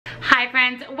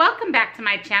friends, welcome back to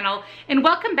my channel and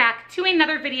welcome back to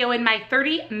another video in my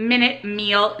 30-minute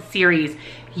meal series.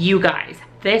 You guys,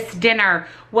 this dinner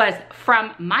was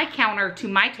from my counter to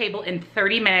my table in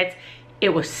 30 minutes. It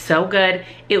was so good.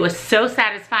 It was so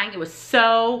satisfying. It was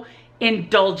so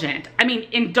indulgent. I mean,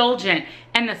 indulgent.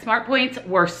 And the Smart Points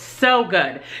were so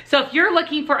good. So if you're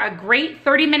looking for a great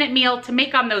 30-minute meal to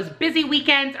make on those busy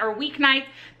weekends or weeknights,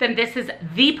 then this is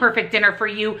the perfect dinner for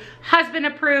you. Husband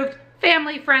approved,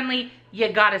 family friendly. You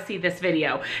gotta see this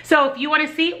video. So if you wanna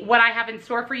see what I have in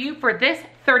store for you for this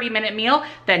 30-minute meal,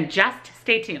 then just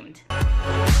stay tuned.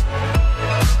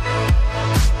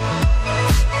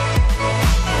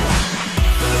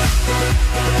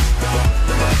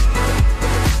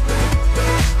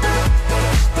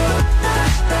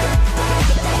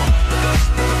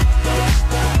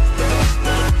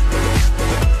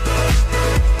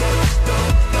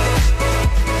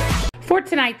 For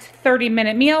tonight's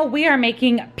 30-minute meal, we are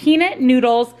making peanut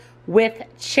noodles with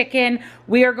chicken.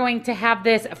 We are going to have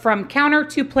this from counter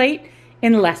to plate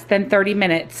in less than 30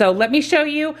 minutes. So let me show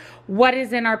you what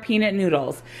is in our peanut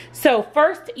noodles. So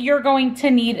first, you're going to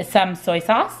need some soy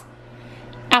sauce,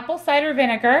 apple cider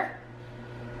vinegar,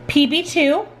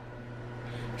 PB2,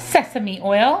 sesame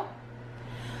oil,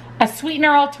 a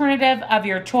sweetener alternative of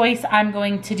your choice. I'm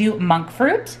going to do monk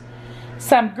fruit,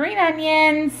 some green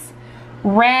onions,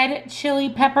 red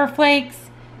chili pepper flakes,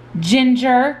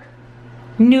 ginger,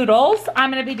 noodles.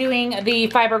 I'm gonna be doing the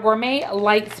Fiber Gourmet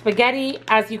light spaghetti.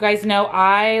 As you guys know,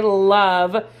 I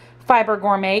love Fiber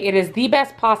Gourmet. It is the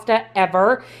best pasta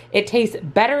ever. It tastes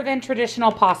better than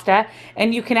traditional pasta,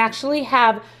 and you can actually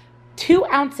have 2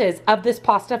 ounces of this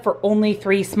pasta for only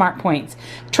 3 Smart Points.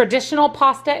 Traditional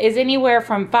pasta is anywhere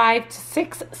from 5 to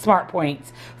 6 Smart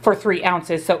Points for 3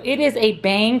 ounces. So it is a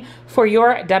bang for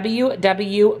your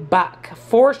WW buck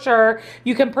for sure.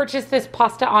 You can purchase this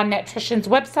pasta on Nutrition's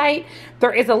website.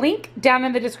 There is a link down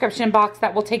in the description box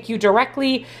that will take you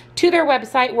directly to their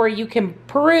website where you can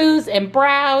peruse and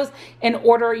browse and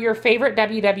order your favorite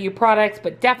WW products,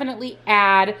 but definitely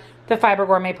add the Fiber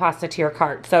Gourmet pasta to your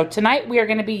cart. So tonight we are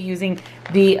going to be using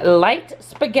the light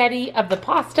spaghetti of the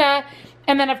pasta,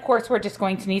 and then of course we're just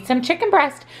going to need some chicken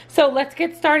breast. So let's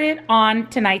get started on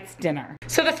tonight's dinner.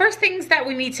 So the first things that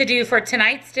we need to do for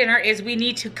tonight's dinner is we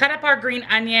need to cut up our green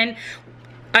onions.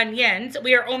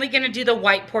 We are only going to do the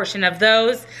white portion of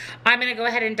those. I'm going to go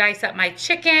ahead and dice up my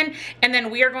chicken, and then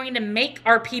we are going to make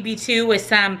our PB2 with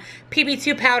some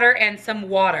PB2 powder and some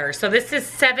water. So this is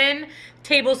 7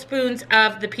 tablespoons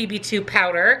of the PB2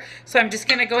 powder. So I'm just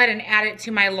gonna go ahead and add it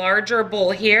to my larger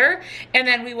bowl here, and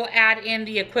then we will add in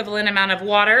the equivalent amount of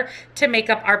water to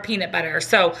make up our peanut butter.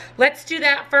 So let's do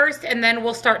that first, and then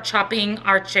we'll start chopping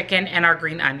our chicken and our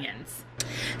green onions.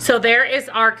 So there is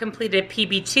our completed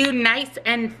PB2, nice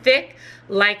and thick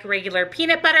like regular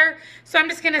peanut butter. So I'm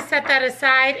just gonna set that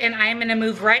aside, and I'm gonna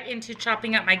move right into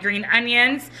chopping up my green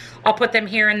onions. I'll put them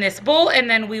here in this bowl, and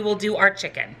then we will do our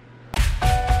chicken.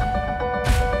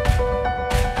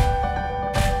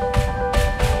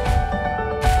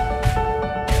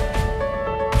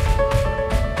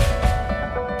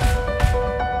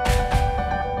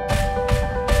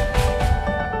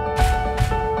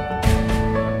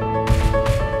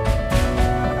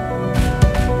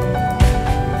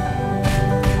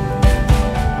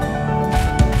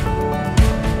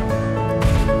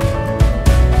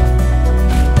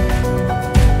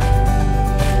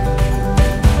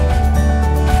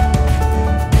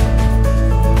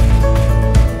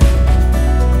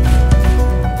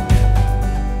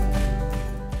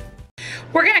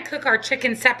 Our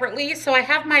chicken separately. So I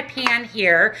have my pan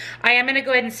here. I am going to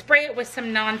go ahead and spray it with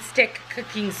some non-stick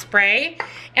cooking spray,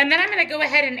 and then I'm going to go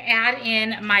ahead and add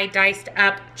in my diced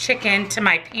up chicken to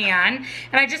my pan.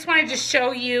 And I just wanted to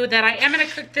show you that I am going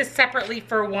to cook this separately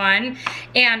for 1,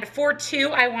 and for 2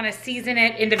 I want to season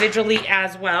it individually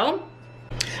as well.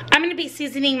 I'm going to be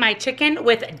seasoning my chicken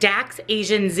with Dax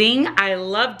Asian Zing. I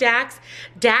love Dax.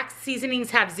 Dax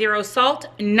seasonings have 0 salt,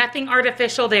 nothing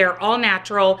artificial. They are all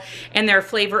natural, and their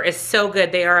flavor is so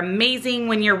good. They are amazing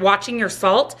when you're watching your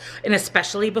salt, and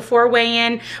especially before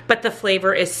weigh-in, but the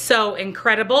flavor is so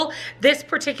incredible. This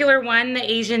particular one, the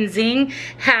Asian Zing,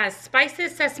 has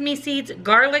spices, sesame seeds,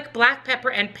 garlic, black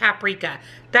pepper, and paprika.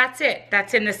 That's it.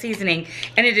 That's in the seasoning.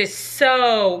 And it is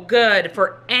so good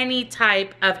for any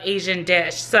type of Asian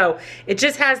dish. So it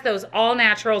just has those all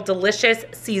natural, delicious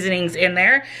seasonings in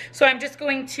there. So I'm just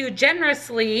going to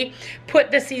generously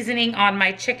put the seasoning on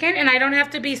my chicken, and I don't have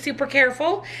to be super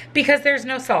careful because there's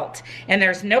no salt and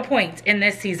there's no point in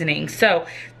this seasoning. So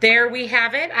there we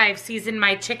have it. I've seasoned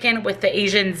my chicken with the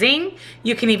Asian Zing.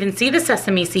 You can even see the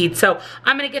sesame seeds. So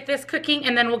I'm going to get this cooking,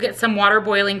 and then we'll get some water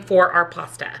boiling for our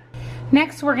pasta.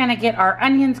 Next, we're gonna get our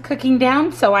onions cooking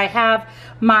down. So I have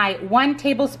my 1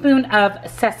 tablespoon of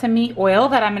sesame oil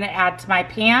that I'm gonna add to my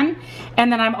pan.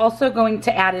 And then I'm also going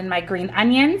to add in my green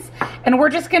onions. And we're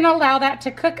just gonna allow that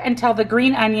to cook until the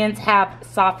green onions have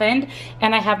softened.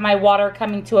 And I have my water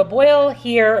coming to a boil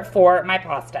here for my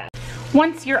pasta.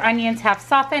 Once your onions have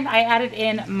softened, I added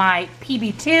in my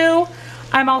PB2.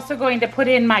 I'm also going to put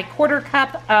in my 1/4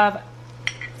 cup of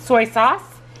soy sauce.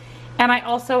 And I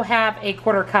also have a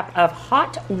 1/4 cup of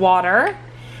hot water.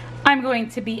 I'm going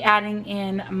to be adding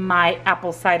in my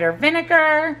apple cider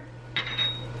vinegar,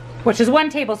 which is 1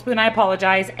 tablespoon, I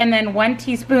apologize, and then 1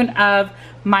 teaspoon of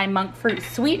my monk fruit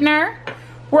sweetener.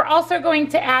 We're also going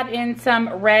to add in some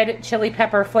red chili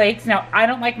pepper flakes. Now, I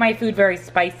don't like my food very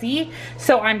spicy,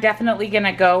 so I'm definitely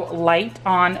gonna go light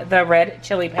on the red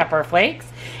chili pepper flakes.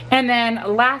 And then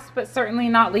last but certainly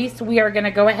not least, we are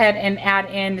gonna go ahead and add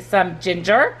in some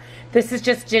ginger. This is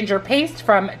just ginger paste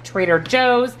from Trader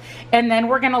Joe's. And then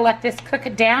we're gonna let this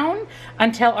cook down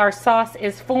until our sauce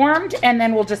is formed, and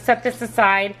then we'll just set this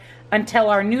aside until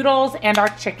our noodles and our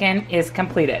chicken is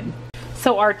completed.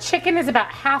 So our chicken is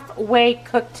about halfway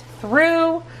cooked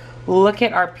through. Look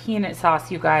at our peanut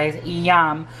sauce, you guys,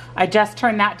 yum. I just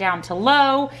turned that down to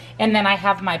low, and then I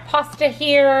have my pasta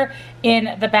here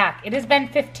in the back. It has been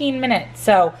 15 minutes,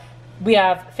 so we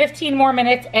have 15 more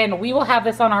minutes and we will have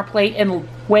this on our plate in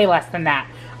way less than that.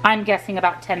 I'm guessing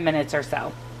about 10 minutes or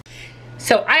so.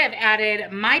 So I have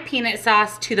added my peanut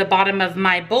sauce to the bottom of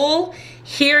my bowl.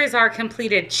 Here is our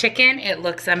completed chicken. It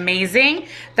looks amazing.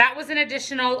 That was an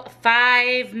additional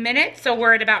 5 minutes, so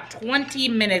we're at about 20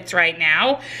 minutes right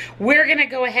now. We're gonna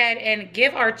go ahead and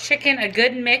give our chicken a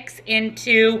good mix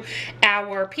into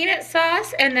our peanut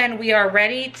sauce, and then we are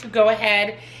ready to go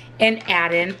ahead and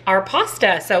add in our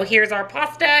pasta. So here's our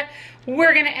pasta.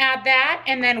 We're gonna add that,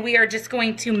 and then we are just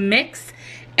going to mix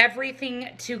everything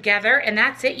together, and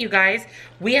that's it, you guys.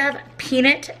 We have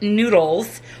peanut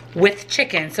noodles with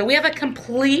chicken. So we have a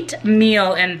complete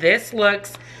meal, and this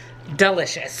looks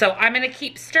delicious. So I'm gonna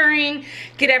keep stirring,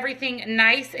 get everything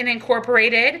nice and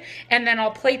incorporated, and then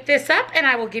I'll plate this up and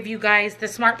I will give you guys the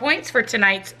smart points for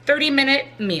tonight's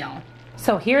 30-minute meal.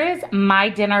 So here is my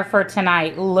dinner for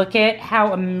tonight. Look at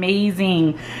how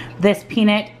amazing this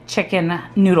peanut chicken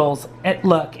noodles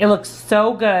look. It looks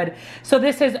so good. So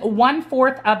this is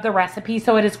 1/4 of the recipe,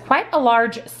 so it is quite a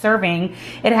large serving.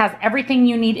 It has everything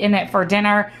you need in it for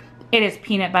dinner. It is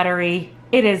peanut buttery.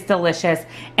 It is delicious.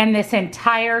 And this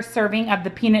entire serving of the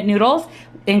peanut noodles,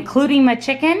 including the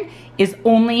chicken, is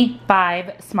only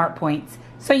 5 smart points.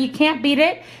 So you can't beat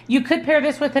it. You could pair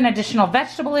this with an additional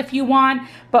vegetable if you want,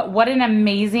 but what an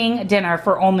amazing dinner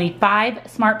for only 5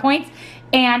 smart points.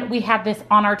 And we have this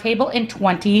on our table in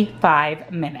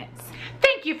 25 minutes.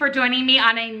 Thank you for joining me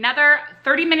on another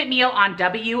 30-minute meal on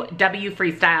WW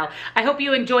Freestyle. I hope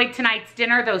you enjoyed tonight's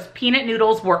dinner. Those peanut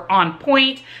noodles were on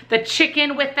point. The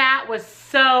chicken with that was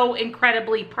so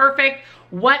incredibly perfect.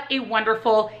 What a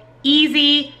wonderful,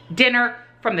 easy dinner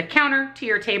from the counter to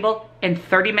your table in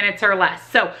 30 minutes or less.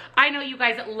 So I know you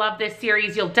guys love this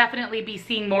series. You'll definitely be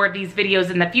seeing more of these videos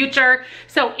in the future.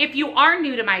 So if you are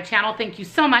new to my channel, thank you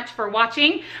so much for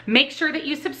watching. Make sure that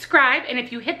you subscribe, and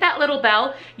if you hit that little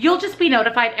bell, you'll just be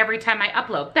notified every time I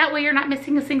upload. That way you're not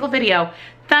missing a single video.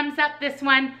 Thumbs up this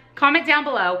one, comment down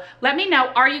below. Let me know,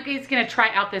 are you guys gonna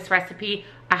try out this recipe?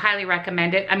 I highly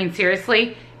recommend it. I mean,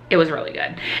 seriously, it was really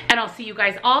good. And I'll see you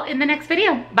guys all in the next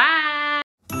video. Bye.